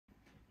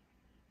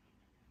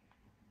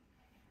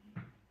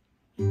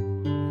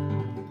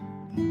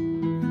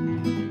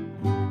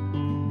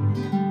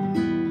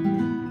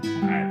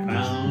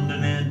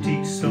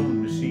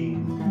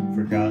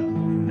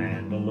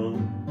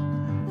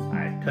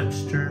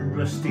worn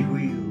rusty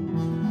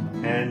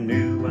wheels and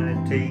knew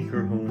I'd take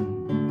her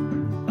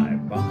home. I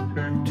brought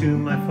her to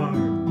my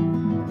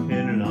farm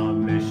in an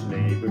Amish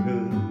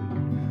neighborhood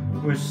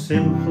where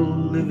simple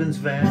living's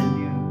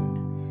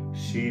valued.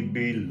 She'd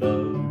be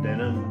loved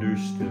and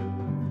understood.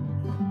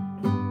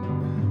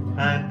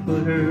 I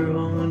put her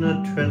on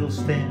a treadle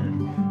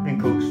stand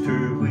and coaxed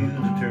her wheel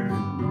to turn.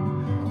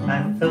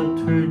 I felt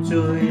her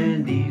joy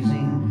and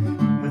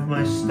easing with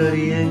my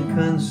study and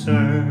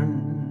concern.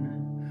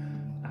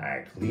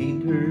 I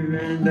cleaned her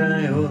and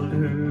I oiled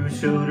her,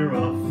 showed her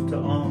off to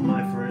all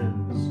my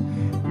friends,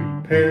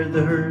 repaired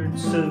the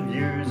hurts of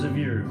years,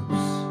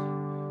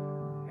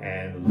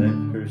 and let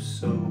her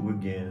sew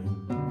again.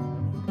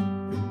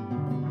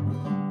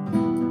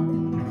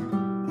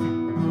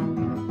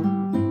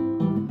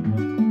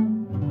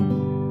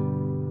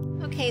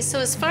 Okay, so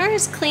as far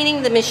as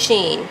cleaning the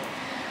machine,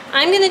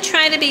 I'm going to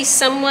try to be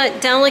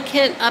somewhat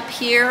delicate up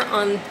here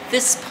on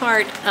this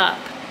part up.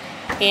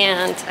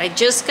 And I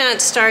just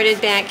got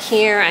started back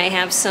here. I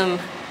have some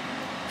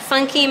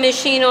funky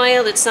machine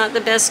oil that's not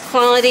the best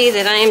quality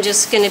that I am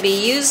just going to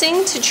be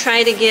using to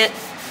try to get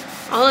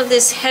all of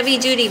this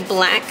heavy-duty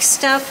black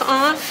stuff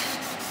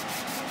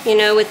off. You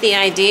know, with the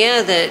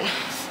idea that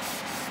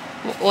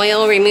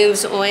oil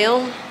removes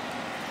oil.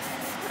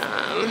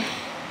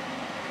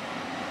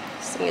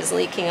 This thing is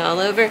leaking all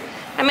over.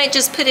 I might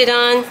just put it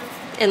on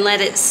and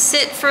let it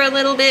sit for a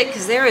little bit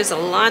because there is a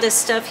lot of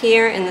stuff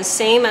here, and the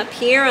same up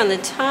here on the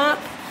top.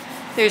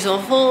 There's a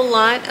whole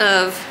lot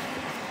of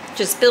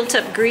just built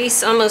up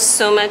grease, almost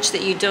so much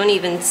that you don't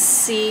even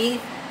see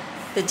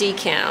the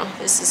decal.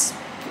 This is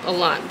a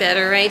lot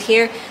better right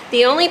here.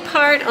 The only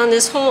part on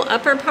this whole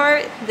upper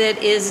part that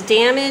is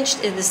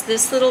damaged is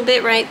this little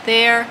bit right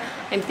there.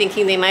 I'm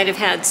thinking they might have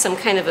had some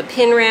kind of a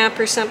pin wrap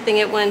or something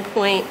at one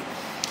point,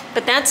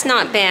 but that's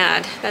not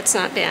bad. That's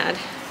not bad.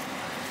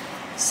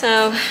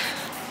 So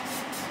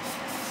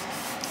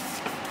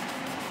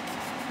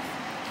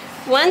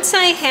once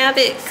I have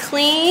it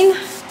clean,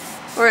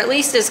 or at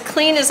least as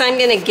clean as I'm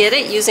going to get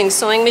it using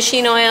sewing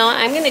machine oil,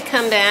 I'm going to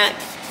come back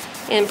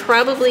and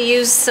probably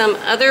use some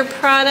other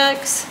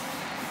products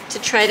to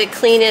try to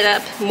clean it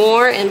up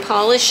more and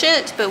polish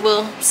it, but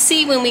we'll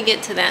see when we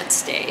get to that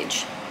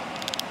stage.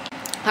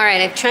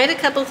 Alright, I've tried a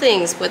couple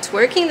things. What's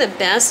working the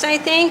best, I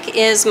think,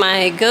 is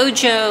my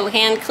𝐥𝐤𝐤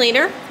hand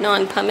cleaner,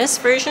 non-pumice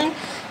version,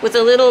 with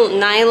a little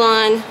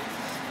nylon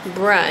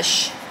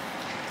brush.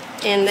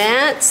 And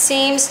that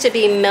seems to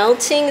be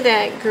melting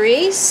that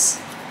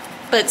grease,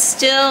 but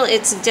still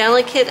it's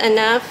delicate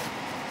enough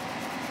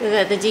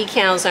that the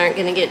decals aren't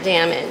going to get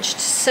damaged.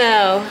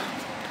 So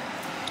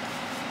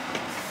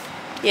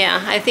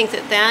yeah, I think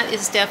that that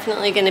is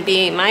definitely going to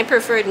be my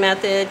preferred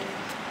method.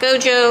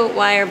 𝐥𝐤𝐤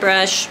wire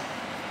brush,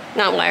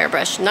 not wire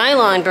brush,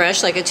 nylon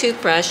brush like a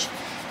toothbrush,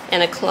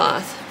 and a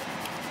cloth.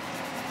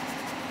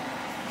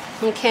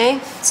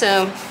 Okay,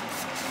 so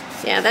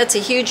yeah, that's a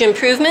huge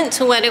improvement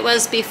to what it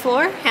was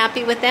before.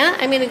 Happy with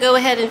that. I'm going to go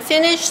ahead and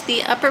finish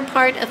the upper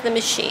part of the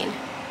machine.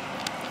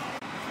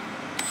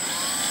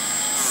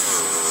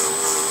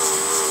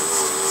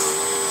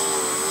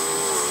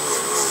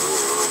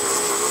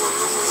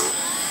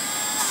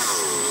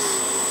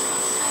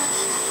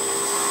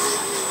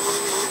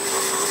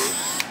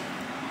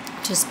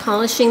 Just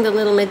polishing the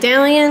little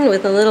medallion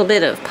with a little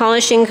bit of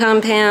polishing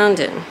compound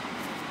and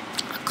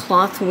a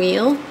cloth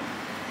wheel.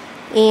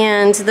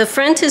 And the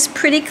front is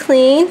pretty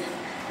clean.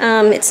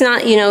 It's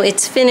not, you know,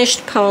 it's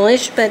finished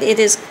polish, but it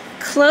is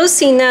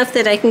close enough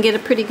that I can get a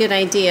pretty good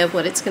idea of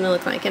what it's going to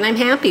look like. And I'm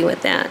happy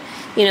with that.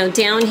 You know,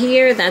 down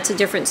here, that's a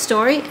different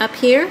story. Up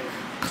here,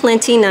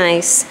 plenty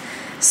nice.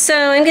 So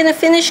I'm going to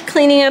finish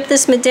cleaning up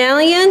this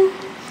medallion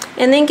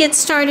and then get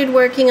started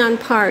working on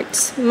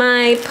parts.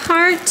 My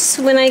parts,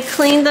 when I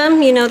clean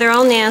them, you know, they're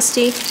all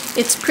nasty.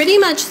 It's pretty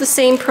much the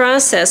same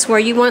process where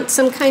you want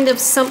some kind of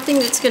something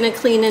that's going to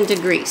clean into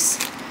grease.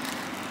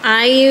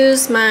 I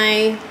use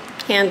my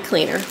hand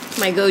cleaner,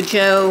 my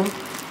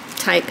𝐥𝐤𝐤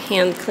type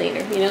hand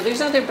cleaner. You know, there's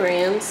other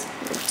brands.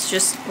 It's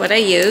just what I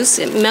use.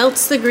 It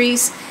melts the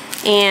grease,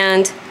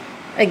 and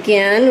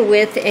again,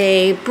 with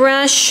a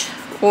brush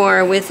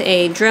or with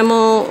a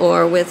Dremel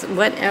or with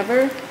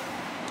whatever,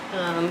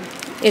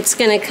 it's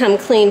going to come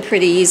clean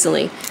pretty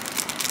easily.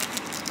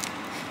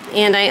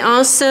 And I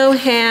also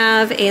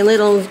have a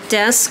little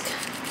desk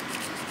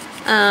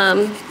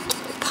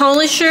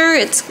polisher.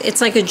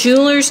 It's like a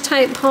jeweler's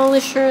type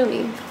polisher. Let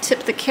me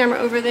tip the camera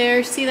over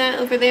there. See that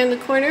over there in the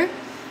corner?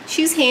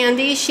 She's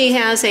handy. She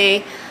has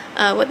a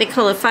what they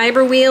call a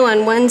fiber wheel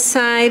on one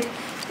side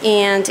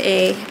and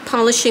a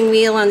polishing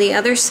wheel on the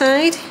other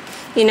side.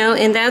 You know,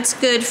 and that's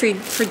good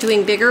for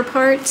doing bigger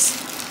parts.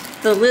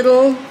 The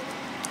little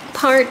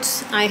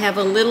parts, I have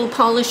a little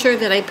polisher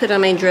that I put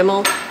on my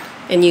Dremel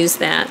and use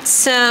that.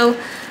 So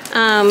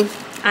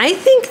I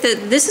think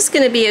that this is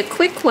going to be a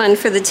quick one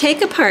for the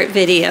take apart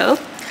video.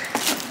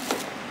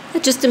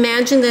 Just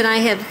imagine that I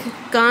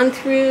have gone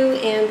through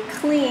and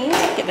cleaned,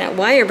 get that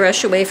wire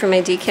brush away from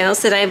my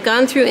decals, that I have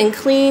gone through and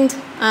cleaned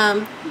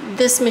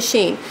this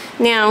machine.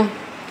 Now,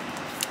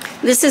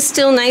 This is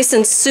still nice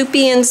and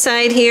soupy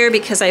inside here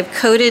because I've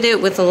coated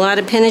it with a lot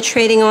of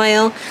penetrating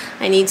oil.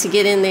 I need to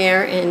get in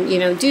there and, you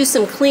know, do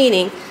some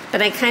cleaning,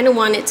 but I kind of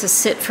want it to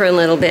sit for a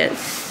little bit.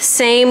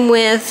 Same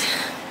with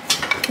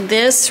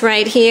this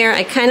right here.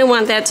 I kind of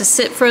want that to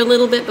sit for a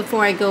little bit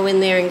before I go in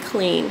there and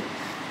clean.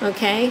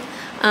 Okay?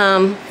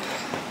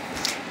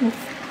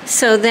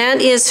 So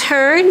that is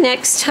her.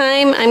 Next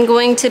time I'm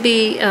going to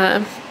be,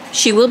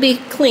 she will be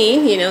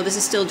clean. You know, this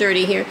is still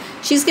dirty here.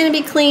 She's going to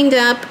be cleaned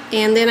up,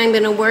 and then I'm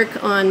going to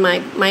work on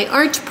my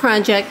arch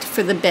project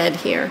for the bed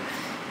here.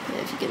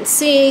 If you can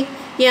see,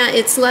 yeah,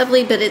 it's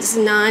lovely, but it's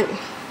not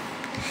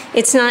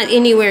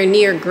anywhere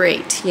near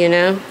great, you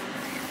know.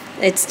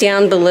 It's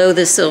down below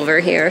the silver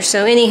here.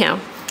 So anyhow,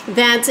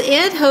 that's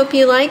it. Hope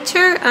you liked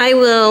her. I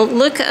will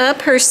look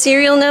up her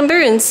serial number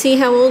and see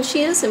how old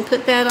she is and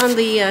put that on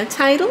the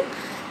title.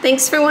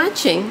 Thanks for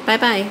watching.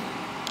 Bye-bye.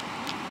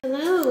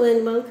 Hello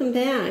and welcome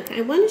back. I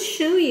want to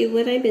show you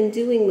what I've been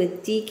doing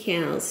with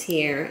decals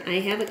here. I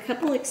have a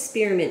couple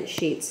experiment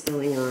sheets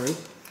going on,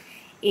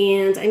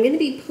 and I'm going to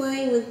be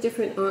playing with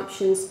different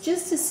options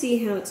just to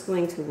see how it's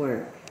going to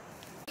work.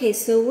 Okay,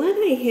 so what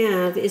I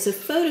have is a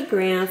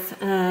photograph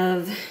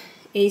of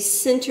a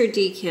center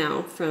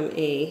decal from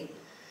a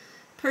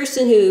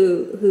person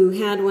who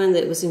had one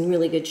that was in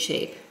really good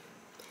shape.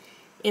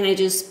 And I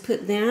just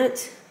put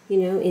that, you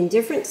know, in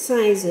different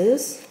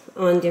sizes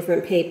on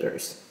different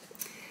papers.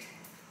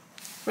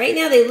 Right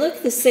now they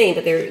look the same,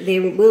 but they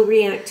will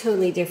react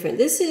totally different.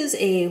 This is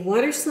a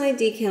water slide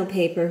decal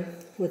paper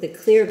with a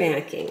clear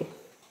backing.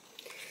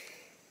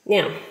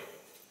 Now,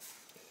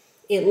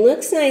 it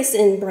looks nice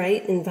and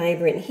bright and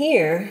vibrant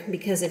here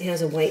because it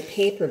has a white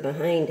paper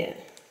behind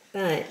it.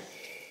 But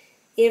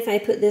if I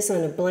put this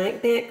on a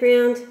black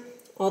background,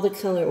 all the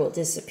color will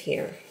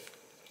disappear.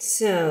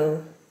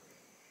 So,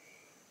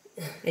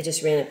 I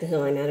just ran up the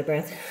hill, I'm out of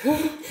breath.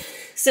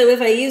 So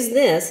if I use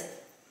this,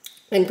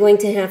 I'm going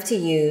to have to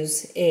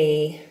use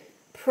a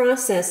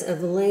process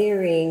of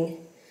layering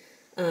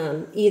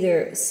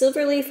either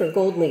silver leaf or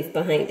gold leaf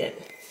behind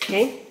it,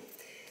 okay?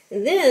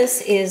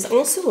 This is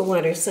also a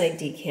water slide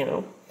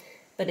decal,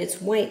 but it's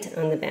white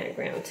on the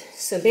background.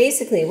 So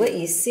basically what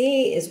you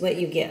see is what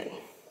you get.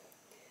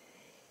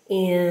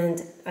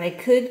 And I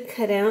could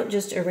cut out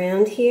just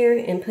around here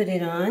and put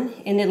it on,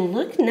 and it'll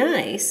look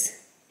nice,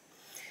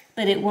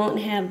 but it won't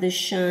have the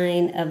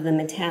shine of the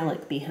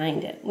metallic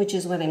behind it, which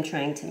is what I'm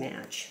trying to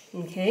match,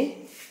 okay?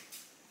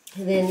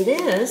 And then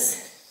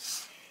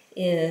this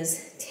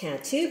is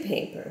tattoo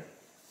paper.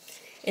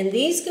 And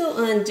these go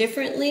on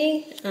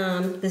differently.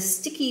 The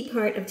sticky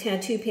part of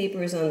tattoo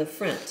paper is on the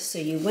front. So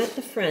you wet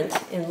the front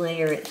and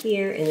layer it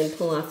here and then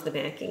pull off the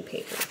backing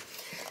paper.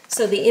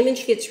 So the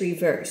image gets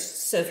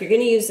reversed. So if you're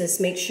going to use this,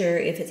 make sure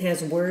if it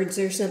has words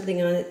or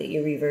something on it that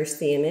you reverse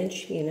the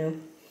image,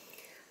 you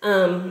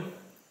know.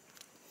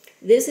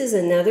 This is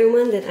another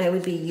one that I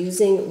would be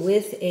using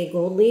with a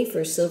gold leaf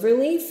or silver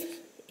leaf.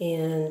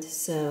 And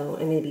so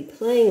I'm going to be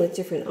playing with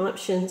different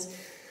options.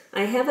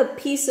 I have a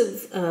piece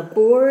of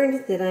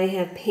board that I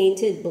have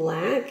painted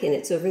black, and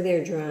it's over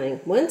there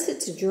drying. Once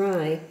it's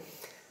dry,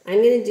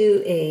 I'm going to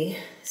do a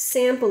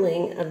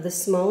sampling of the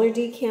smaller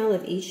decal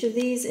of each of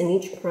these in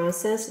each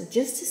process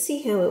just to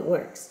see how it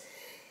works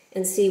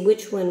and see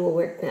which one will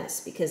work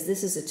best, because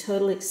this is a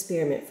total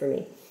experiment for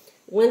me.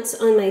 Once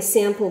on my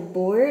sample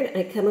board,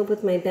 I come up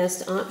with my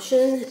best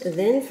option.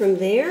 Then from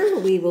there,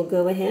 we will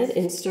go ahead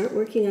and start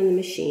working on the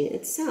machine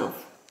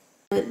itself.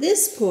 At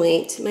this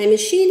point, my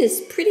machine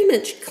is pretty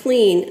much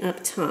clean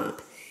up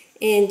top,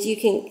 and you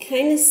can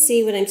kind of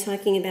see what I'm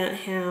talking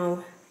about,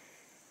 how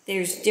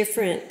there's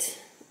different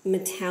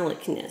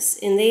metallicness,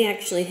 and they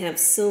actually have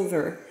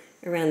silver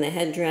around the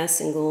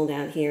headdress and gold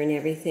out here and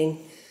everything.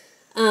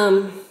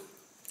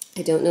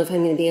 I don't know if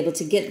I'm going to be able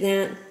to get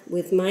that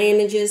with my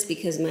images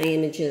because my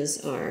images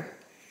are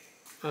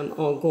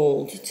all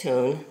gold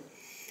tone.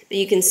 But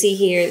you can see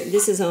here,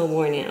 this is all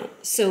worn out.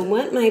 So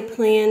what my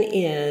plan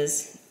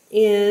is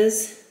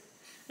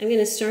I'm going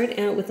to start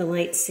out with a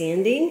light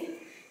sanding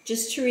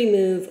just to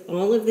remove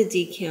all of the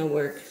decal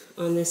work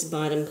on this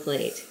bottom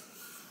plate.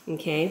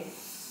 Okay?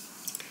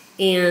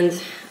 And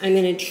I'm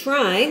going to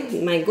try,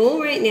 my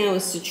goal right now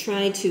is to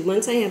try to,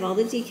 once I have all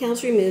the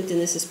decals removed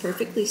and this is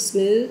perfectly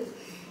smooth,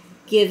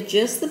 give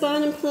just the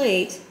bottom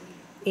plate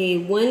a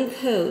one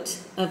coat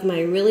of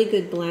my really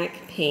good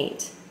black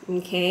paint,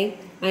 okay?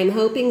 I'm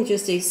hoping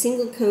just a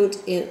single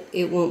coat,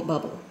 it won't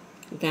bubble.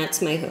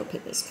 That's my hope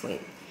at this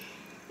point.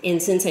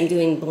 And since I'm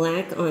doing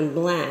black on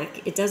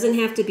black, it doesn't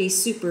have to be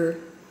super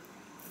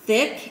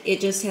thick, it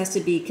just has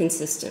to be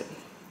consistent.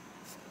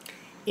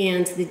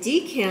 And the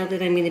decal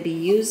that I'm going to be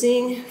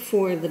using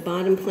for the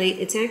bottom plate,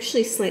 it's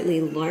actually slightly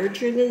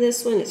larger than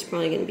this one. It's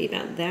probably going to be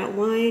about that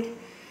wide.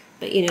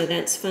 But, you know,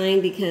 that's fine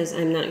because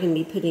I'm not going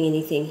to be putting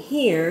anything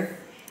here,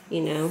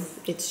 you know.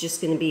 It's just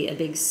going to be a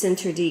big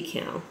center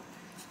decal.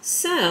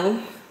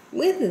 So,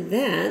 with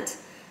that,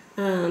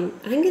 I'm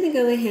going to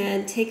go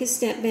ahead, take a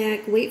step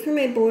back, wait for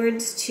my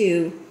boards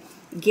to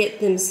get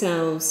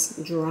themselves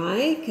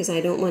dry, because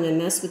I don't want to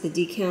mess with the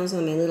decals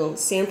on my little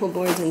sample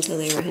boards until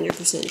they were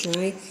 100%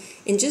 dry,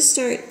 and just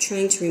start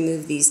trying to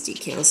remove these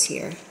decals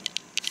here.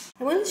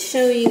 I want to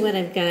show you what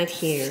I've got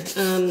here.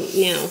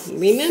 Now,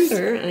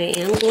 remember, I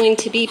am going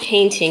to be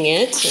painting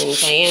it, and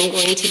I am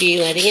going to be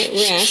letting it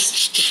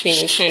rest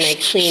between the time I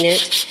clean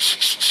it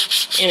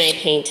and I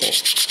paint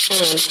it.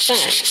 But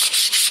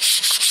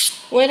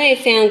what I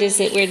found is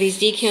that where these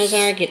decals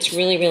are, it gets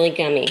really, really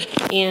gummy.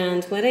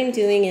 And what I'm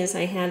doing is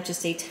I have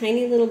just a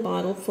tiny little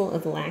bottle full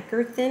of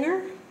lacquer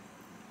thinner.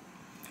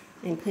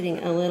 I'm putting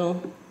a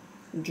little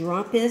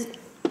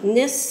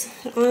drop-ness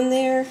on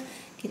there.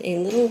 Get a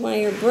little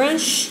wire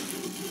brush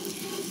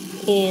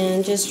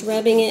and just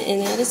rubbing it,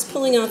 and that is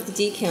pulling off the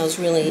decals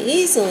really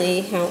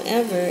easily.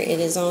 However, it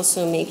is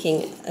also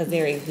making a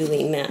very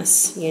gooey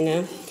mess, you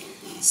know.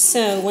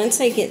 So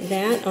once I get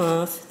that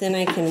off, then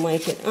I can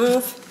wipe it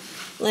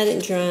off, let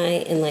it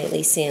dry, and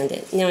lightly sand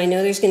it. Now I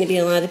know there's going to be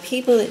a lot of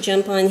people that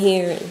jump on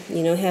here and,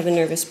 you know, have a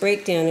nervous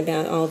breakdown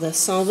about all the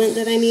solvent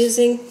that I'm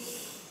using.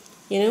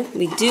 You know,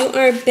 we do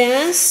our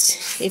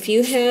best. If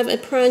you have a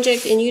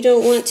project and you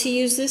don't want to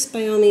use this,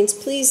 by all means,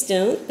 please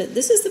don't. But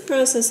this is the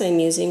process I'm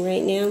using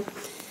right now.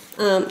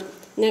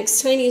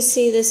 Next time you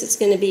see this, it's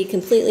going to be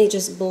completely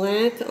just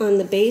black on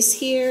the base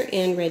here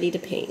and ready to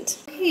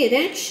paint. Okay,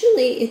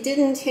 it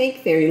didn't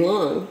take very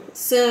long.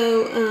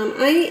 So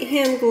I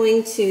am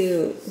going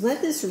to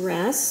let this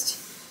rest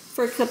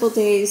for a couple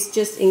days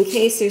just in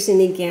case there's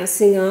any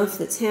gassing off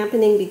that's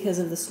happening because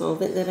of the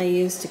solvent that I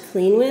use to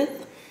clean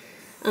with.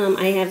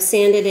 I have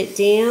sanded it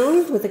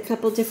down with a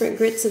couple different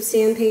grits of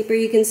sandpaper.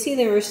 You can see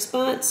there are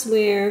spots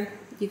where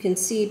you can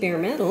see bare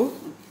metal.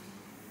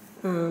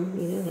 You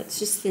know, that's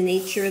just the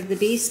nature of the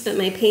beast, but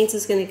my paint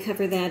is going to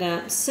cover that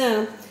up.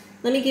 So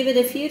let me give it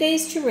a few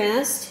days to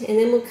rest, and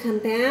then we'll come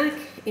back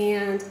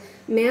and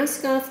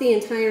mask off the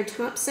entire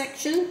top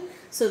section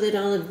so that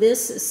all of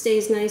this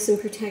stays nice and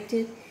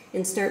protected,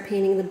 and start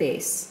painting the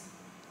base.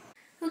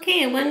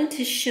 Okay, I wanted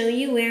to show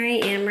you where I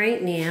am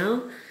right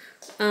now.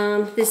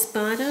 This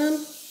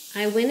bottom,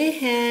 I went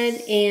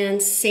ahead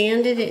and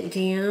sanded it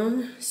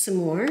down some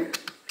more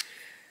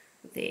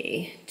with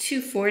a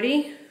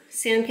 240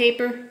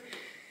 sandpaper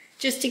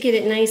just to get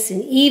it nice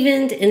and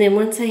evened, and then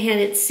once I had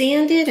it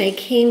sanded, I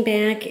came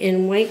back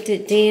and wiped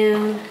it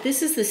down.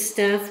 This is the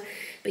stuff,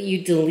 but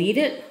you delete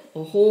it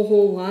a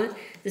whole lot.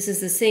 This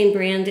is the same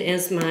brand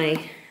as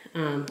my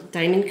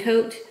diamond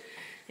coat.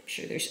 I'm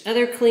sure there's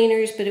other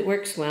cleaners, but it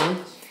works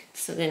well.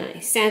 So then I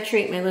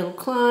saturate my little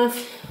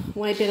cloth,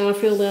 wipe it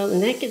off real well,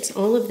 and that gets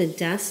all of the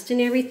dust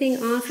and everything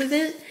off of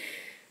it.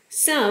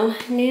 So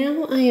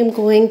now I am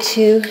going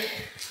to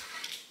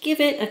give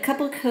it a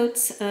couple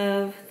coats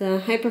of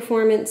the High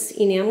Performance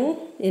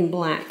enamel in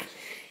black.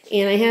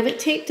 And I have it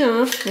taped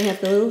off. I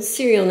have the little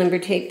serial number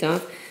taped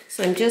off.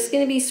 So I'm just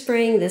going to be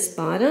spraying this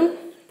bottom,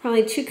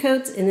 probably 2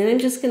 coats, and then I'm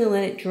just going to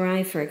let it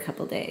dry for a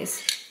couple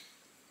days.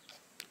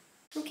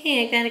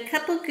 Okay, I got a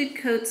couple good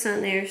coats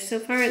on there. So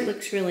far it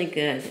looks really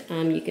good.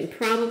 You can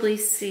probably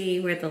see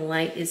where the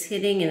light is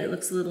hitting and it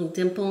looks a little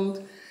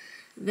dimpled.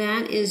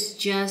 That is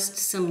just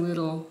some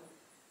little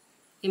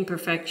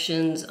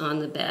imperfections on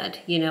the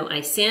bed. You know,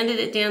 I sanded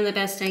it down the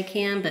best I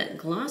can, but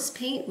gloss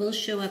paint will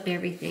show up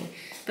everything.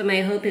 But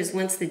my hope is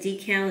once the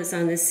decal is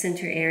on this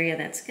center area,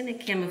 that's going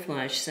to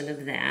camouflage some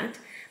of that.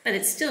 But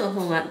it's still a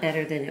whole lot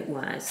better than it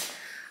was.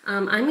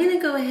 I'm going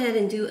to go ahead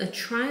and do a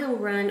trial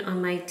run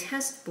on my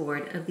test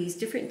board of these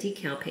different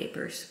decal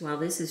papers while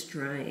this is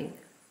drying.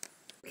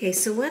 Okay,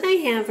 so what I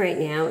have right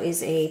now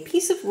is a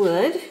piece of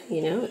wood.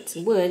 You know, it's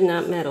wood,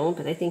 not metal,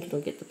 but I think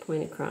it'll get the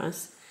point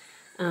across.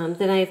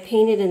 That I have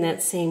painted in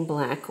that same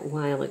black a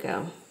while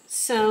ago.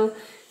 So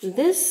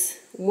this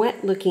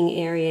wet looking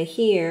area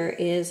here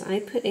is I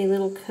put a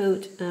little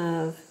coat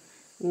of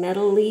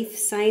metal leaf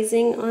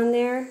sizing on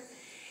there.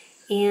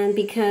 And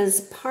because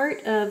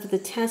part of the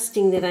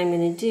testing that I'm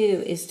going to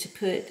do is to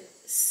put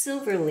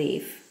silver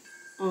leaf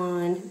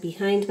on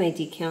behind my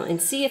decal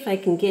and see if I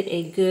can get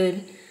a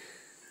good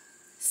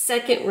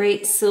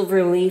second-rate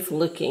silver leaf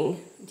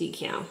looking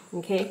decal,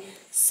 okay?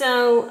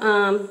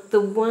 So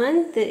the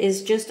one that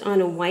is just on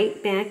a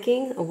white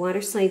backing, a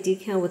water slide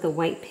decal with a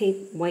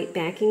white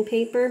backing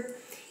paper,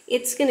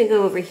 it's going to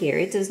go over here.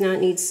 It does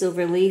not need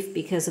silver leaf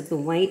because of the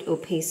white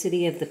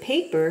opacity of the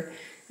paper.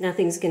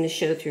 Nothing's going to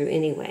show through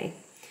anyway.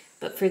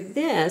 But for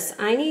this,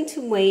 I need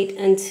to wait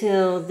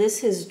until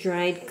this has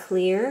dried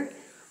clear.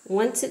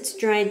 Once it's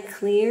dried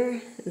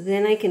clear,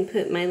 then I can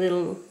put my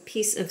little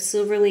piece of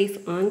silver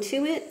leaf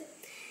onto it.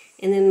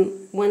 And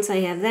then once I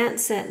have that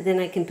set, then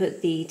I can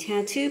put the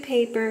tattoo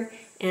paper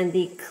and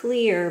the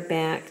clear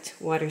backed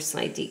water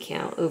slide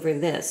decal over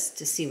this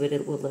to see what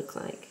it will look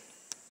like.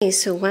 Okay,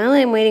 so while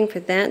I'm waiting for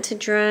that to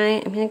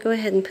dry, I'm going to go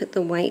ahead and put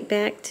the white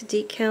backed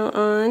decal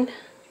on.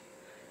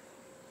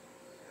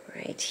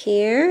 Right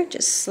here,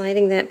 just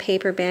sliding that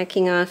paper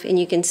backing off, and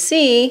you can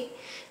see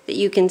that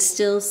you can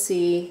still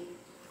see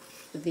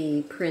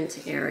the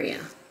print area.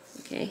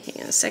 Okay,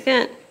 hang on a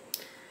second.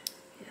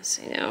 Yes,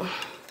 I know.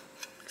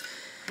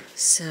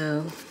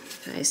 So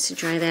Tries to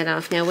dry that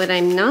off. Now what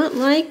I'm not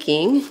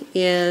liking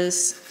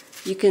is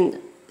you can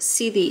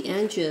see the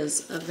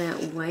edges of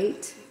that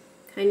white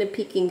kind of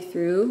peeking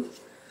through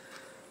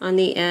on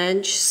the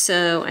edge.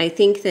 So I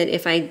think that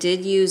if I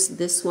did use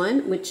this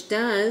one, which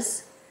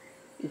does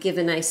give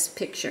a nice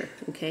picture,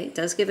 okay, it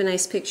does give a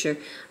nice picture,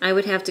 I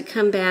would have to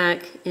come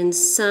back and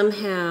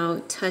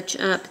somehow touch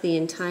up the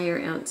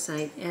entire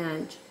outside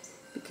edge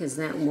because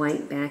that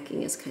white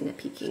backing is kind of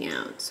peeking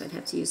out. So I'd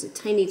have to use a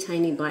tiny,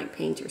 tiny black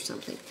paint or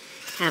something.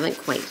 Haven't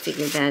quite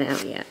figured that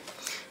out yet.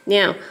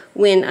 Now,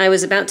 when I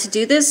was about to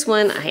do this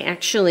one, I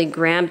actually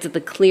grabbed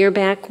the clear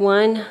back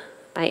one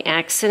by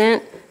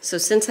accident. So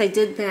since I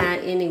did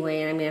that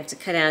anyway, I'm gonna have to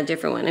cut out a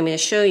different one. I'm gonna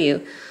show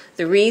you.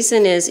 The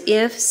reason is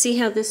see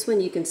how this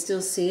one, you can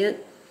still see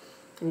it?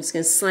 I'm just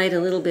gonna slide a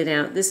little bit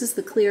out. This is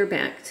the clear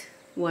backed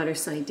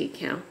waterside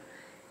decal.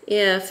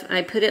 If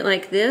I put it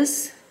like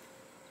this,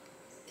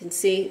 you can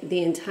see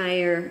the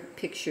entire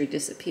picture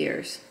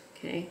disappears,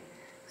 okay?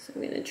 So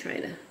I'm gonna try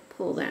to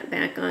pull that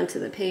back onto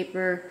the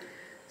paper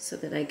so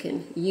that I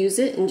can use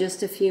it in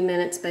just a few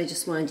minutes, but I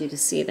just wanted you to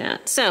see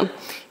that. So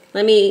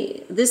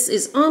this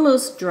is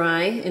almost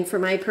dry, and for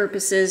my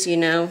purposes, you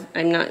know,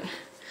 I'm not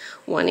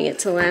wanting it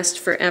to last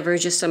forever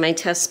just on my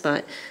test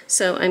spot.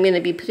 So I'm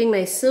gonna be putting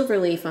my silver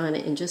leaf on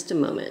it in just a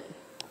moment.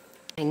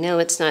 I know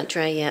it's not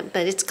dry yet,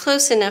 but it's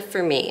close enough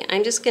for me.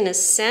 I'm just gonna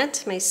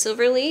set my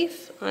silver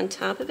leaf on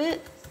top of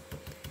it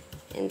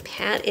and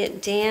pat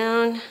it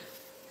down.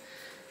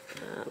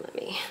 Let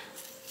me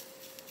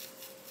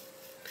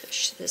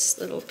push this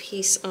little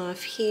piece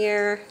off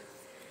here.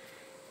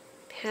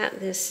 Pat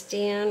this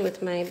down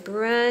with my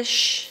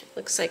brush.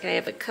 Looks like I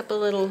have a couple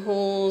little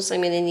holes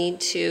I'm going to need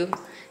to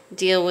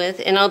deal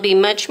with, and I'll be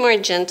much more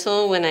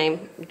gentle when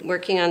I'm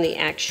working on the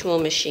actual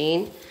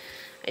machine.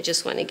 I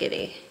just want to get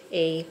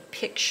a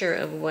picture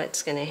of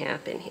what's going to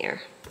happen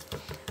here.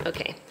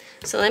 Okay,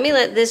 so let me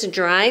let this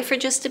dry for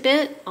just a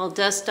bit. I'll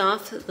dust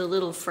off the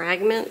little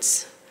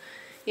fragments,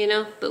 you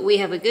know, but we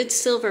have a good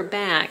silver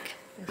back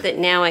that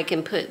now I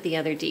can put the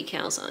other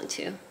decals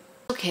onto.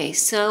 Okay,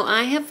 so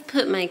I have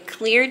put my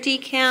clear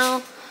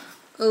decal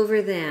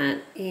over that,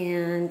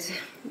 and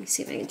let me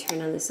see if I can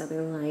turn on this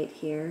other light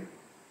here.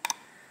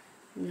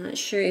 I'm not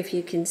sure if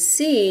you can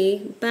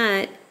see,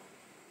 but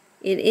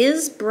it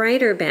is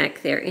brighter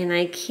back there, and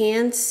I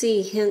can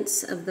see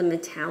hints of the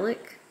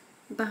metallic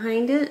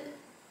behind it.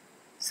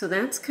 So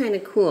that's kind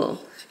of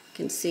cool. You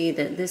can see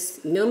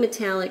that no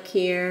metallic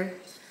here,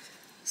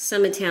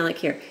 some metallic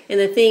here. And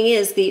the thing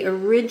is, the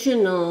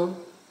original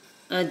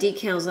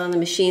decals on the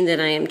machine that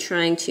I am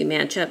trying to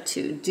match up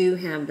to do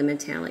have the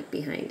metallic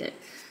behind it.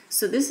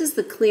 So this is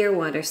the clear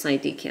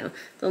waterside decal.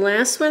 The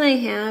last one I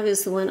have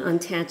is the one on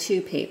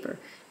tattoo paper.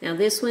 Now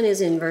this one is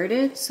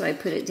inverted, so I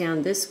put it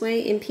down this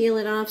way and peel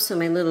it off, so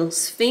my little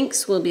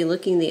sphinx will be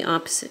looking the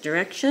opposite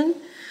direction,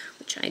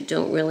 which I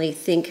don't really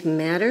think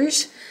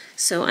matters.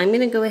 So I'm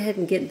gonna go ahead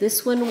and get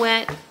this one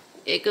wet.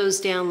 It goes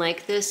down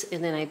like this,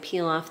 and then I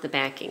peel off the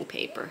backing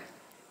paper.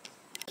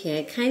 Okay,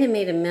 I kind of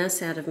made a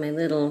mess out of my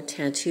little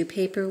tattoo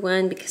paper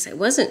one because I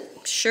wasn't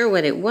sure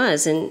what it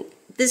was, and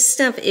this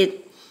stuff,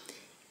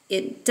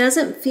 it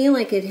doesn't feel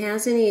like it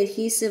has any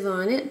adhesive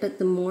on it, but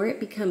the more it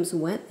becomes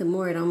wet, the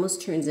more it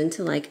almost turns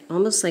into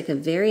almost like a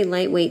very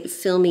lightweight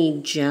filmy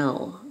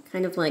gel,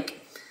 kind of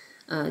like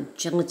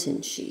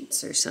gelatin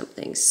sheets or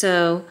something.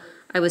 So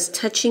I was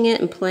touching it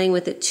and playing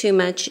with it too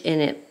much,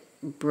 and it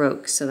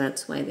broke, so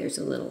that's why there's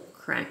a little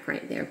crack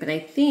right there. But I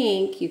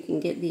think you can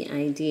get the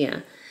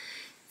idea.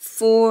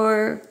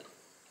 For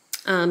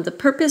the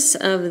purpose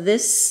of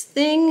this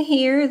thing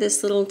here,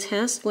 this little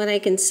test, what I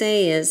can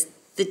say is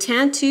the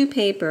tattoo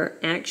paper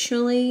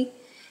actually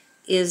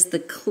is the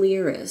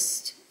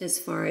clearest as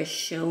far as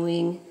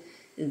showing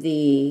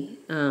the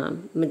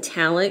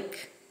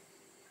metallic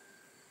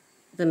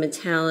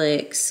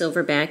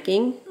silver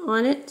backing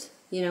on it,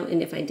 you know,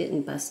 and if I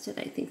didn't bust it,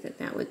 I think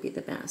that would be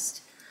the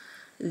best.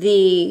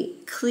 The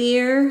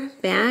clear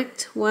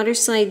backed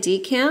waterside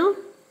decal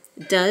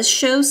does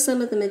show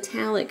some of the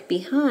metallic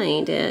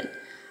behind it,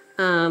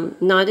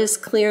 not as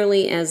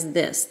clearly as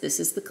this. This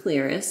is the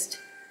clearest,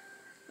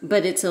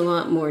 but it's a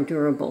lot more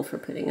durable for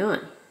putting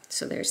on.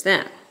 So there's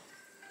that.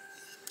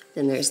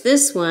 Then there's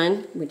this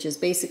one, which is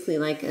basically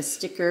like a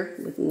sticker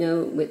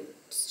with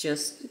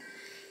just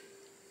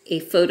a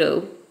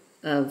photo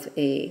of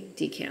a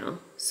decal.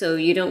 So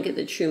you don't get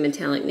the true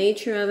metallic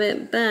nature of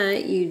it,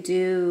 but you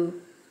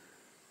do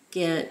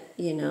get,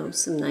 you know,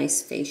 some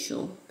nice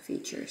facial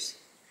features.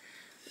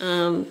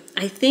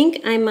 I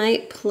think I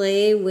might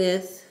play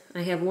with,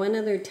 I have one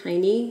other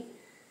tiny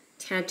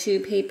tattoo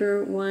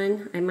paper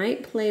one. I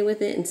might play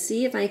with it and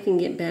see if I can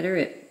get better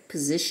at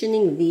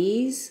positioning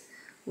these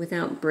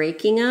without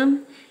breaking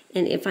them.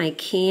 And if I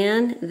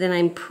can, then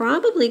I'm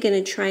probably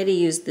going to try to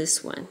use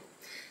this one,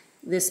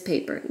 this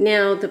paper.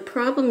 Now, the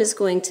problem is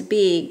going to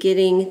be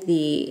getting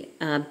the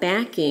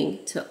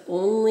backing to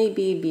only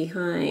be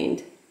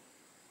behind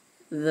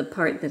the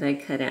part that I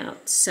cut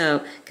out.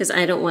 So, because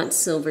I don't want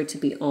silver to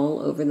be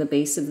all over the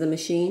base of the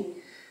machine.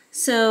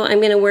 So I'm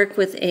going to work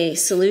with a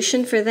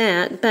solution for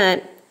that,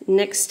 but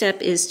next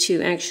step is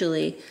to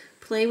actually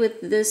play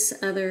with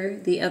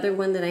the other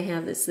one that I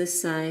have that's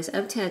this size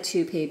of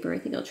tattoo paper. I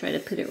think I'll try to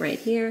put it right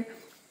here.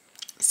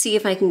 See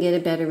if I can get a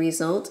better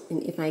result,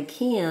 and if I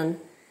can,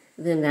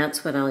 then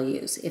that's what I'll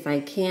use. If I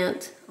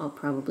can't, I'll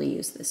probably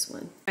use this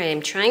one. All right,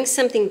 I'm trying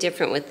something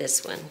different with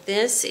this one.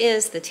 This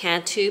is the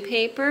tattoo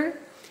paper,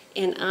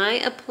 and I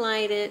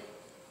applied it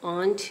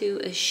onto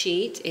a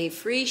sheet, a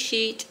free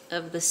sheet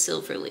of the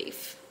silver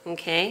leaf,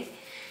 okay?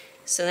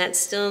 So that's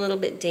still a little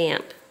bit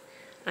damp.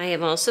 I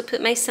have also put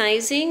my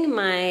sizing,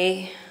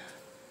 my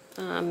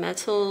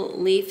metal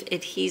leaf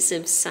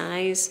adhesive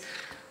size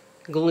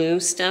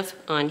glue stuff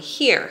on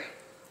here.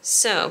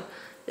 So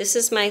this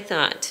is my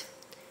thought.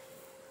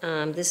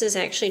 This is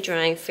actually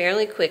drying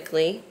fairly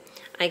quickly.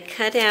 I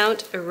cut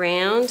out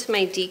around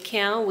my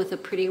decal with a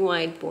pretty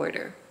wide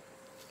border,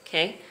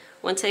 okay?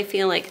 Once I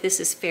feel like this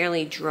is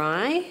fairly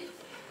dry,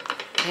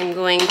 I'm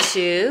going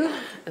to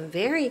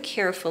very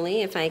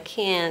carefully, if I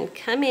can,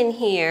 come in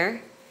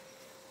here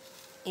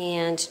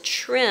and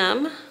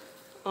trim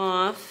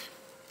off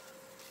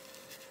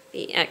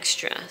the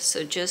extra.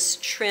 So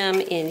just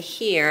trim in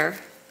here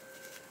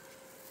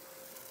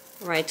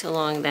right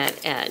along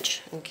that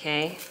edge,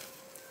 okay?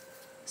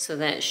 So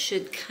that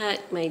should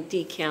cut my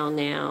decal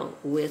now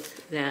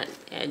with that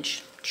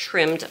edge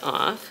trimmed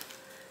off,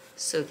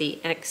 so the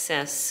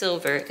excess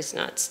silver is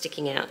not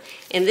sticking out.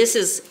 And this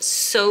is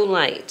so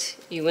light.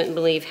 You wouldn't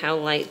believe how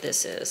light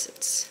this is.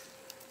 It's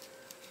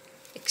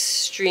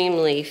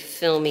extremely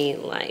filmy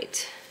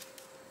light.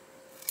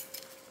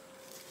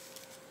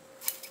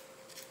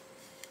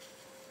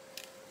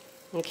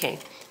 Okay,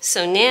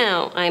 so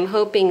now I'm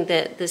hoping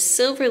that the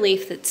silver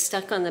leaf that's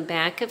stuck on the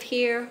back of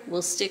here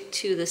will stick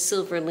to the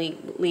silver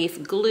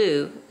leaf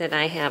glue that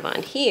I have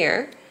on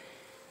here.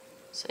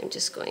 So I'm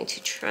just going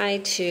to try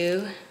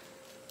to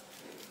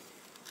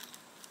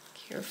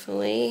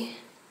carefully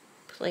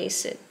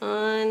place it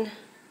on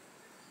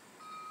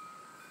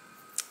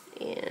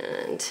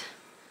and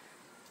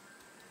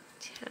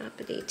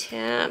tappity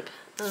tap.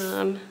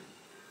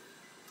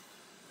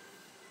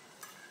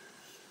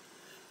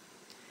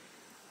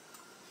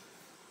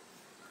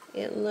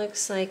 It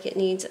looks like it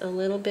needs a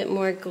little bit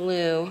more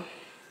glue.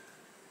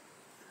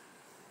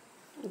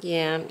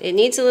 Yeah, it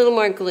needs a little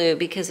more glue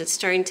because it's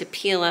starting to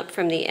peel up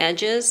from the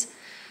edges.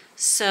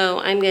 So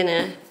I'm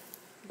gonna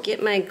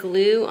get my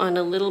glue on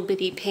a little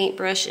bitty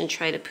paintbrush and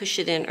try to push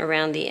it in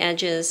around the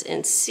edges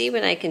and see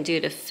what I can do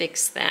to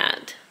fix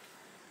that.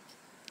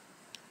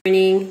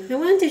 I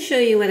wanted to show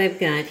you what I've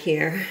got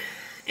here.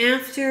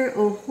 After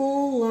a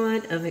whole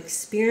lot of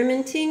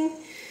experimenting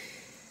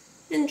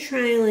and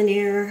trial and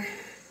error,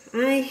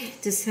 I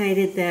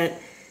decided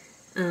that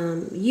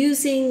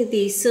using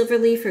the silver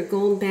leaf or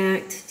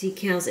gold-backed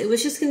decals, it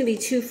was just going to be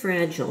too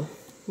fragile,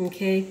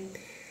 okay?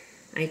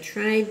 I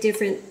tried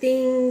different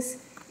things,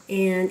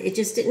 and it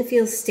just didn't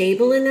feel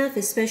stable enough,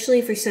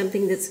 especially for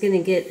something that's going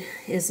to get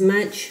as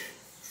much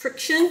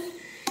friction,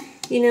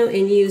 you know,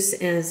 in use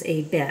as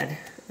a bed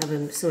of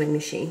a sewing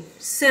machine.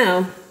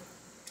 So,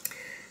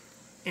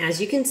 as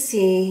you can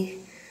see,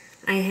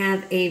 I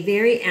have a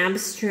very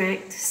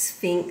abstract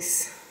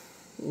Sphinx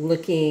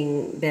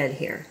looking bed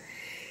here.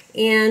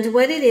 And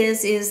what it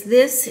is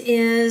this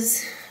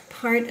is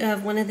part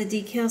of one of the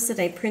decals that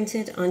I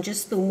printed on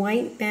just the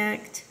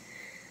white-backed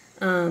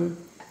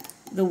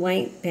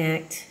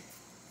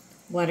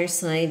water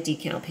slide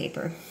decal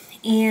paper.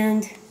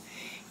 And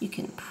you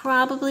can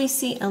probably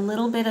see a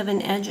little bit of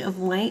an edge of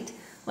white.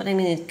 What I'm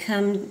going to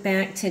come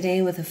back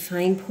today with a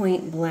fine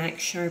point black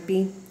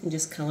Sharpie and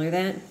just color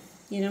that,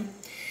 you know.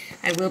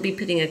 I will be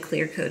putting a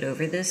clear coat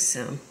over this,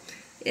 so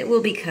it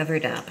will be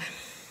covered up.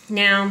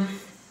 Now,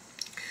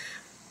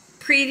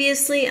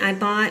 previously I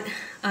bought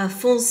a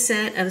full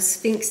set of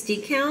Sphinx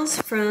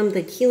decals from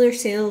the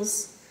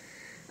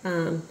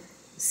𝐭𝐢𝐤𝐤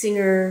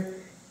Singer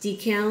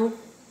decal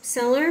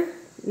seller.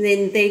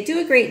 They do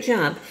a great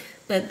job,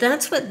 but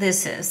that's what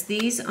this is.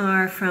 These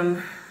are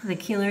from the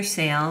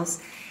𝐭𝐢𝐤𝐤,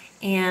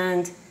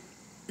 and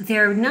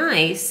they're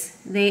nice.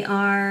 They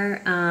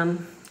are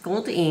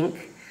gold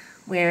ink,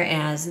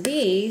 whereas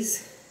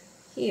these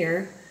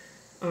here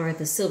are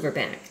the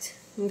silver-backed,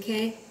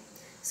 okay?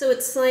 So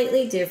it's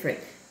slightly different.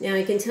 Now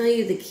I can tell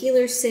you the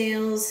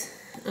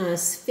𝐭𝐢𝐤𝐤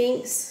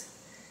Sphinx,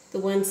 the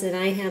ones that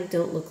I have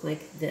don't look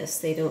like this.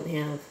 They don't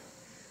have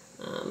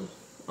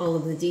all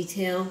of the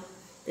detail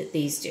that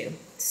these do.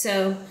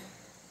 So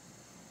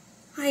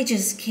I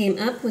just came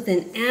up with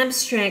an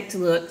abstract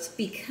look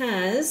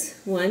because,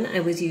 one, I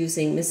was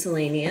using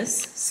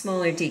miscellaneous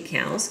smaller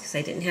decals because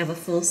I didn't have a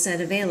full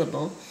set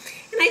available.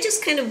 And I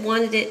just kind of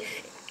wanted it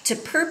to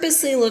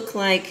purposely look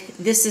like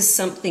this is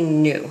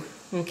something new,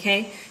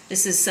 okay?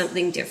 This is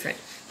something different.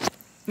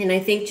 And I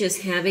think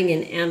just having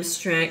an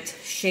abstract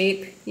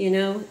shape, you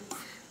know,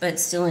 but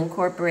still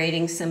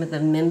incorporating some of the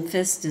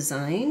Memphis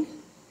design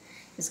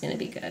is going to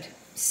be good.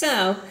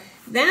 So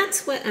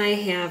that's what I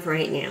have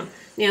right now.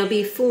 Now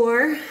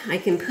before I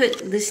can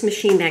put this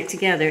machine back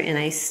together, and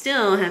I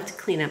still have to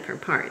clean up her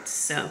parts.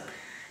 So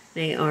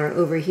they are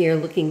over here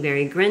looking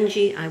very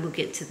grungy. I will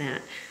get to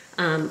that.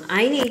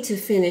 I need to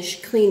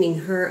finish cleaning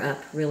her up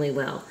really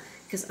well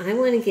because I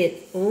want to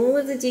get all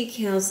of the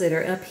decals that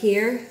are up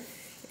here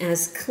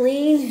as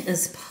clean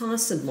as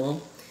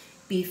possible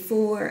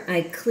before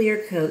I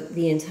clear coat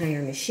the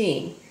entire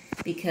machine,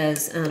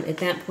 because at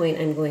that point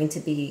I'm going to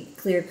be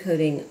clear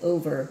coating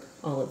over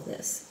all of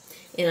this.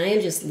 And I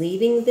am just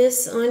leaving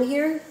this on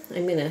here.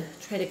 I'm going to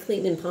try to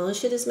clean and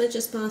polish it as much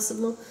as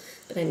possible,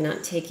 but I'm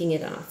not taking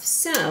it off.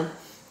 So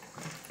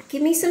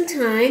give me some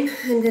time.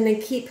 I'm going to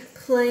keep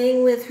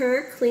playing with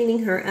her,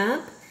 cleaning her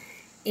up,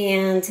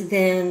 and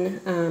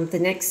then the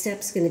next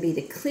step is going to be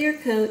to clear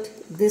coat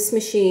this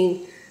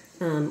machine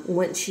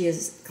once she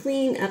is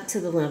clean up to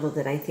the level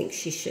that I think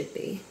she should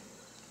be.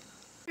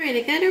 Alright,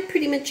 I got her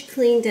pretty much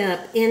cleaned up,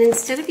 and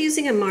instead of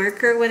using a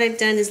marker, what I've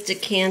done is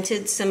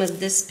decanted some of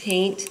this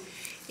paint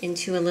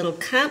into a little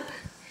cup,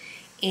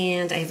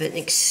 and I have an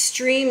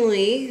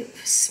extremely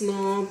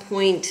small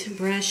point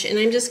brush, and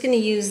I'm just going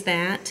to use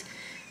that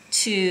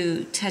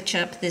to touch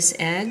up this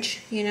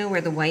edge, you know,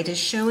 where the white is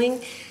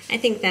showing. I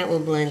think that will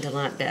blend a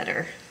lot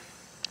better.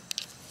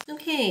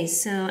 Okay,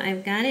 so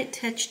I've got it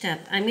touched up.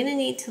 I'm going to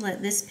need to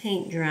let this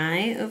paint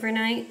dry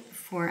overnight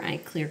before I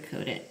clear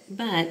coat it,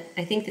 but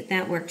I think that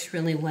that works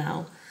really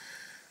well.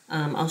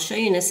 I'll show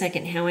you in a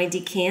second how I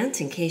decant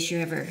in case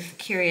you're ever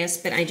curious,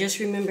 but I just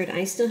remembered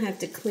I still have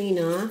to clean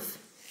off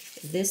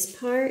this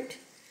part.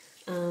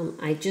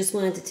 I just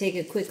wanted to take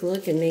a quick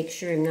look and make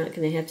sure I'm not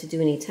going to have to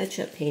do any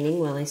touch-up painting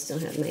while I still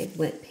have my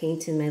wet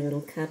paint in my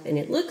little cup, and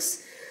it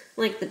looks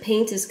like the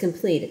paint is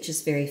complete. It's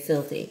just very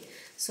filthy.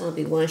 So I'll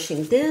be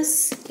washing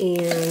this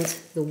and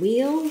the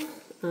wheel.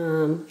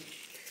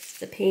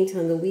 The paint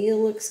on the wheel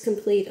looks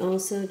complete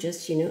also,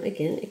 just, you know,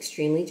 again,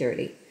 extremely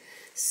dirty.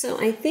 So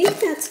I think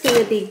that's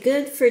going to be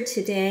good for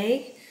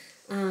today.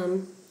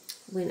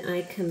 When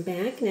I come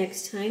back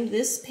next time,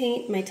 this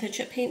paint, my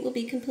touch-up paint, will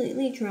be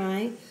completely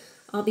dry.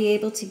 I'll be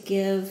able to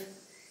give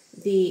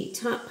the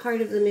top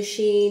part of the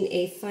machine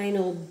a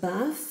final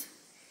buff,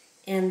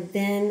 and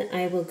then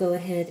I will go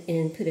ahead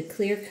and put a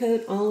clear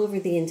coat all over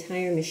the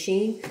entire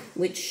machine,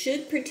 which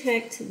should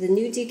protect the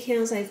new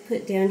decals I've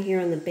put down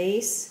here on the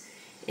base,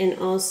 and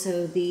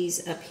also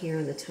these up here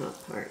on the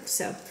top part.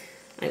 So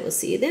I will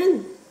see you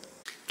then.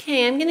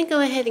 Okay, I'm going to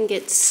go ahead and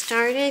get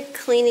started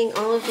cleaning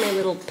all of my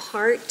little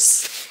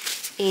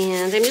parts,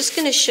 and I'm just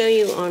going to show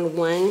you on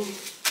one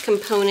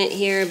component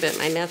here, but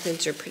my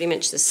methods are pretty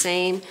much the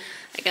same.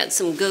 I got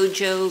some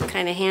𝐭𝐤𝐤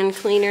kind of hand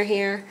cleaner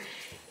here,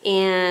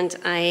 and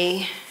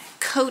I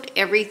coat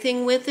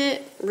everything with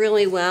it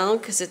really well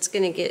because it's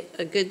going to get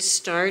a good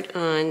start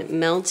on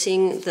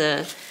melting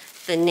the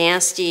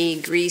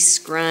nasty grease,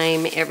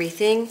 grime,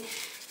 everything.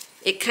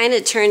 It kind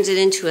of turns it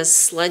into a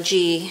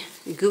sludgy,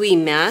 gooey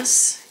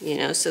mess, you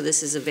know, so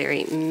this is a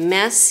very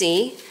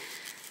messy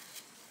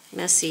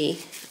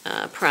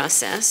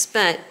process.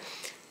 But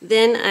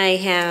then I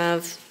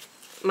have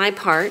my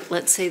part,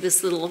 let's say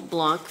this little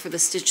block for the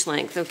stitch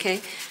length, okay?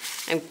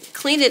 I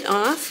clean it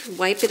off,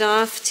 wipe it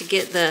off to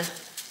get the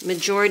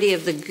majority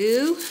of the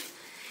goo,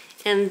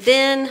 and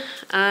then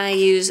I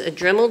use a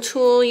Dremel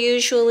tool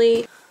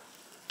usually.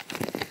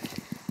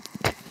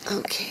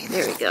 Okay,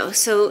 there we go.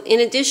 So in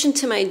addition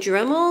to my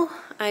Dremel,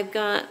 I've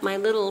got my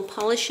little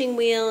polishing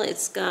wheel.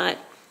 It's got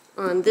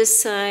on this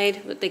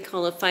side what they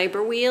call a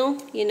fiber wheel,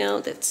 you know,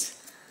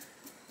 that's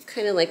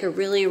kind of like a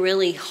really,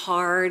 really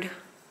hard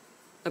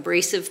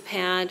abrasive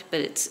pad, but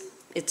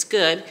it's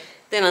good.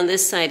 Then on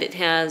this side it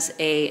has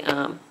a,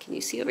 can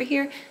you see over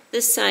here?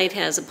 This side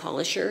has a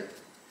polisher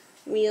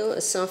wheel,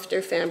 a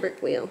softer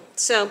fabric wheel.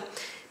 So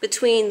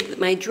between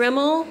my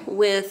Dremel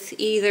with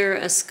either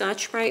a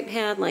Scotch-Brite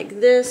pad like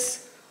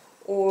this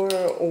or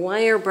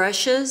wire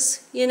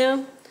brushes, you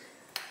know,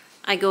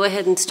 I go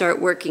ahead and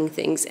start working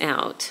things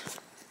out.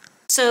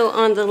 So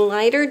on the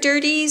lighter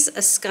dirties,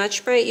 a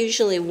Scotch-Brite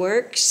usually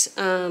works.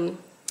 Let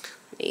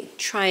me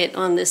try it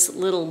on this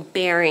little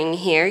bearing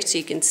here so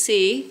you can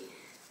see.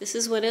 This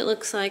is what it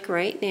looks like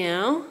right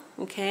now,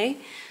 okay?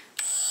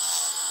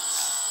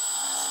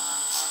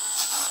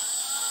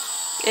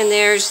 And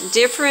there's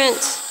different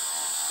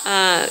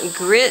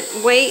grit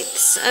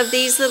weights of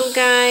these little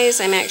guys.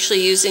 I'm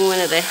actually using one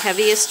of the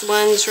heaviest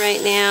ones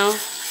right now,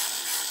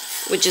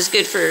 which is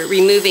good for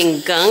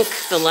removing gunk.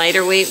 The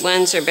lighter weight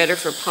ones are better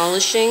for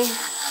polishing.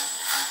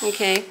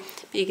 Okay,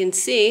 you can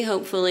see,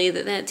 hopefully,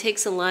 that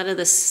takes a lot of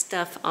the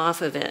stuff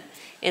off of it.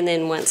 And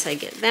then once I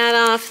get that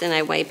off, then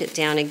I wipe it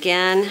down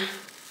again.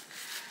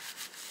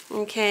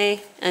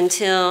 Okay,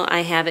 until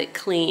I have it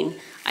clean.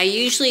 I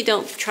usually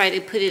don't try to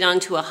put it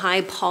onto a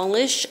high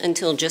polish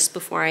until just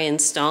before I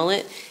install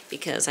it,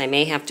 because I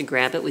may have to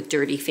grab it with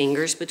dirty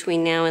fingers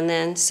between now and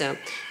then. So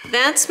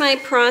that's my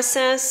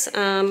process.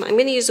 I'm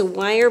going to use a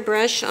wire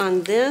brush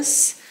on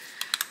this.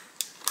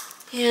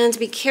 And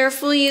be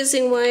careful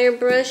using wire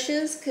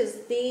brushes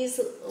because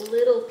these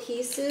little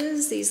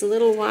pieces, these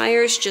little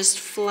wires just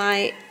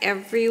fly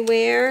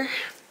everywhere.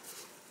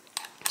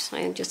 So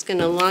I'm just going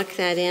to lock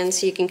that in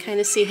so you can kind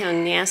of see how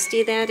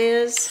nasty that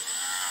is.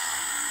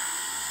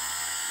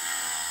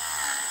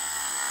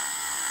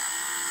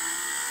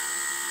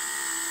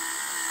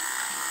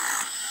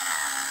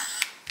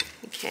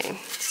 Okay,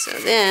 so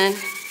then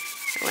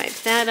I wipe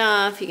that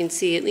off. You can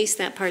see at least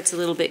that part's a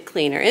little bit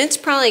cleaner. And it's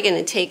probably going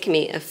to take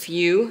me a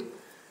few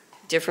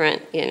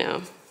different,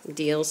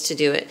 deals to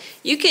do it.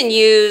 You can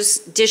use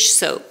dish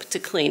soap to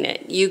clean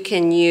it. You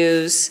can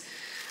use,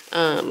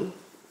 I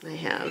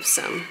have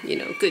some,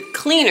 good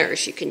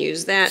cleaners. You can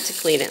use that to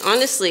clean it.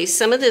 Honestly,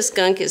 some of this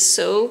gunk is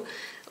so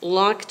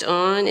locked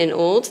on and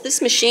old.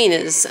 This machine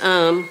is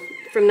from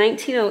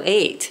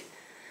 1908.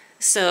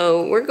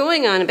 So we're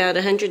going on about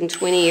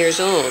 120 years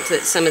old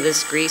that some of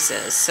this grease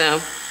is. So,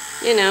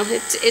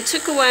 it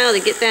took a while to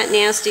get that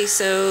nasty,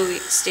 so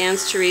it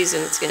stands to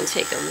reason it's going to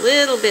take a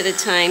little bit of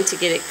time to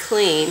get it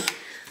clean.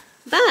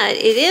 But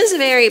it is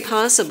very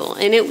possible,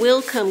 and it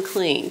will come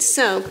clean.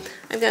 So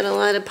I've got a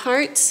lot of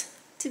parts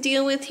to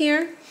deal with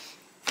here.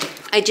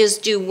 I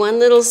just do one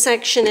little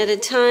section at a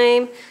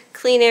time,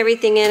 clean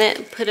everything in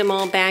it, put them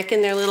all back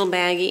in their little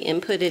baggie,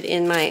 and put it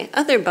in my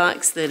other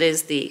box that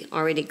is the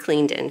already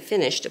cleaned and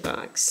finished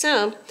box.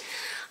 So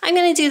I'm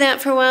going to do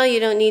that for a while. You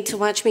don't need to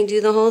watch me do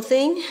the whole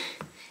thing,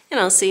 and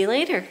I'll see you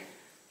later.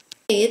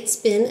 It's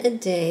been a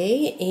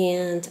day,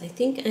 and I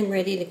think I'm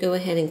ready to go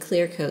ahead and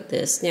clear coat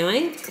this. Now I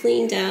have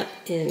cleaned up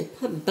and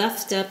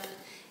buffed up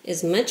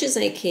as much as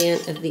I can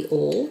of the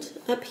old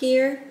up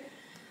here.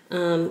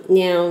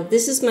 Now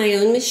this is my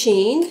own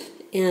machine,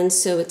 and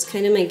so it's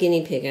kind of my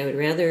guinea pig. I would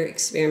rather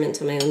experiment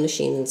on my own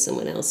machine than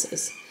someone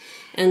else's.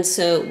 And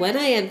so what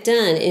I have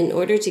done in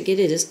order to get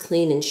it as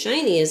clean and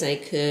shiny as I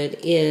could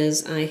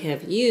is I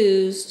have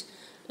used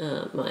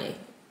my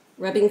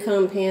rubbing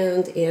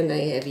compound and I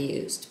have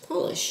used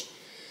polish.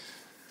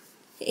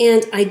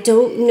 And I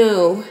don't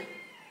know,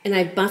 and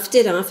I buffed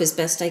it off as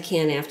best I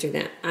can after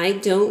that. I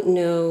don't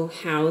know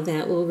how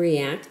that will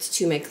react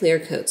to my clear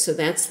coat. So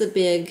that's the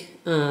big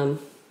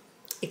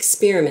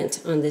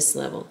experiment on this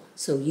level.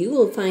 So you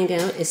will find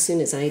out as soon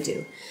as I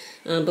do.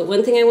 But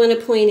one thing I want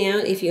to point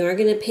out, if you are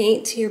going to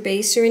paint your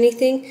base or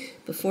anything,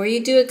 before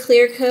you do a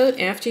clear coat,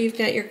 after you've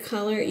got your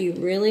color, you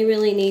really,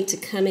 really need to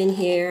come in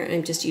here.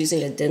 I'm just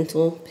using a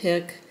dental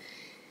pick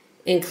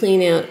and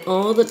clean out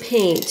all the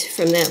paint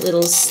from that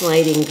little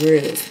sliding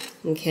groove,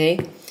 okay?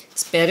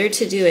 It's better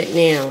to do it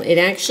now. It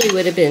actually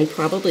would have been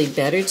probably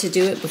better to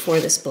do it before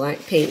this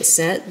black paint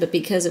set, but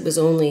because it was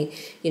only,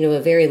 a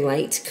very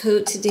light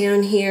coat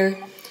down here,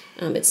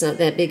 it's not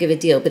that big of a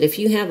deal. But if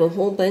you have a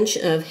whole bunch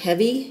of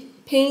heavy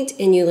paint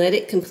and you let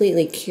it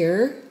completely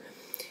cure,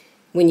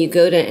 when you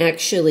go to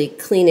actually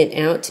clean it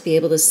out to be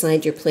able to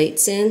slide your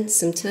plates in,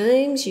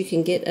 sometimes you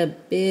can get a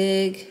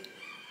big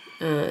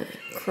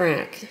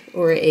crack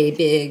or a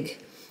big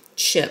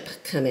chip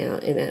come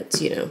out, and that's,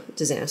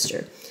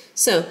 disaster.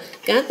 So,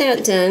 got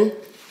that done,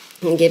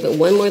 and give it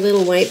one more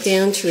little wipe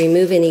down to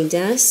remove any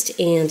dust,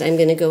 and I'm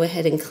going to go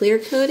ahead and clear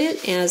coat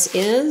it as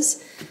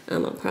is.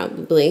 I'll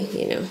probably,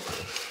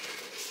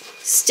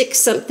 stick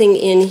something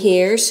in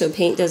here so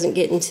paint doesn't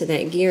get into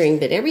that gearing,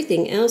 but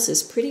everything else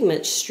is pretty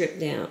much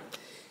stripped out.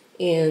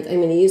 And I'm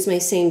going to use my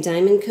same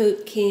diamond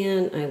coat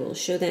can. I will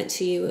show that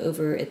to you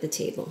over at the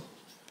table.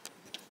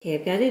 Okay,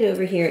 I've got it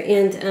over here,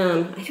 and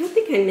I don't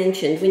think I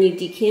mentioned, when you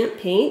decant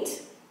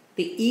paint,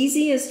 the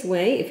easiest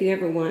way, if you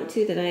ever want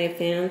to, that I have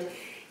found,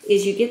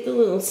 is you get the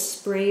little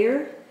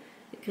sprayer.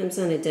 It comes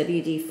on a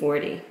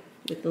WD-40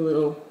 with the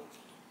little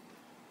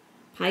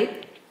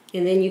pipe,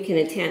 and then you can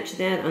attach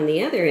that on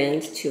the other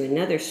end to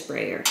another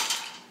sprayer.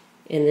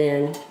 And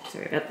then,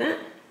 sorry about that,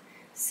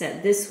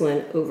 set this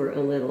one over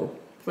a little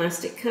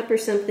plastic cup or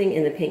something,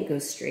 and the paint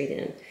goes straight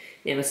in.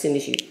 Now, as soon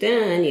as you're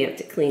done, you have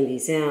to clean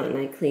these out, and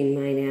I clean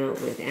mine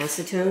out with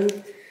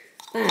acetone.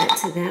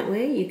 But that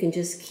way, you can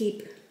just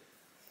keep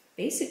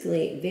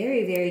basically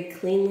very, very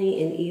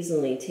cleanly and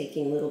easily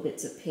taking little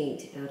bits of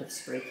paint out of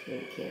spray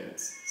paint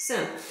cans.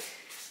 So,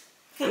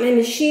 got my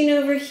machine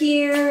over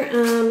here.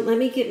 Let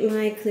me get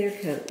my clear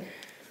coat.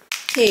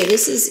 Okay,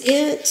 this is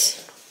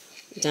it.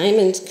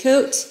 Diamond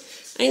coat.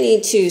 I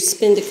need to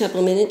spend a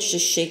couple minutes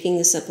just shaking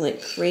this up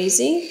like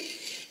crazy.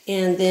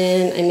 And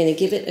then I'm going to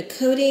give it a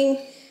coating.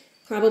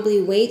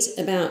 Probably wait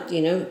about,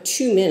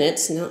 2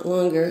 minutes, not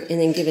longer, and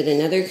then give it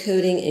another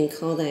coating and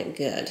call that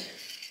good.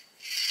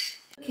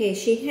 Okay,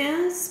 she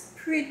has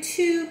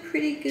two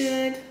pretty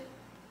good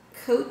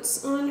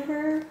coats on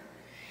her.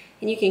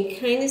 And you can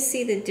kind of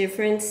see the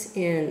difference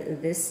in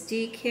this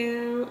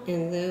decal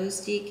and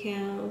those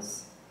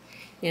decals.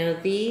 Now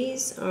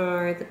these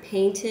are the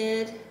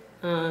painted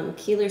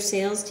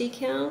𝐭𝐡𝐢𝐤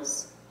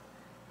decals,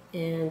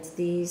 and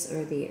these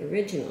are the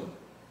original,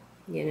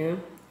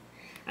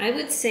 I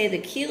would say the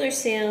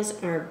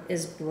𝐭𝐡𝐢𝐤 are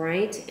as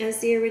bright as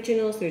the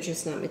originals. They're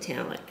just not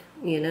metallic,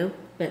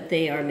 but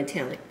they are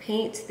metallic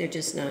paint. They're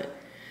just not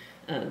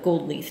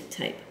gold leaf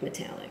type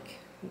metallic,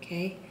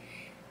 okay?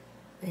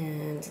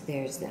 And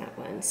there's that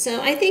one.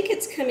 So I think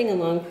it's coming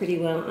along pretty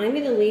well. I'm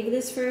going to leave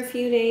this for a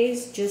few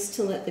days just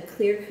to let the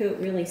clear coat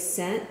really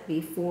set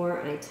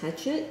before I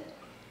touch it.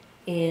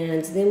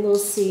 And then we'll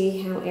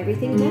see how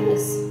everything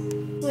does.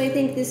 So I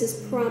think this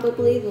is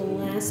probably the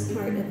last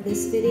part of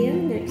this video.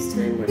 Next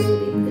time we're going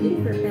to be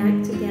putting her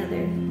back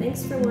together.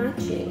 Thanks for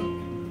watching.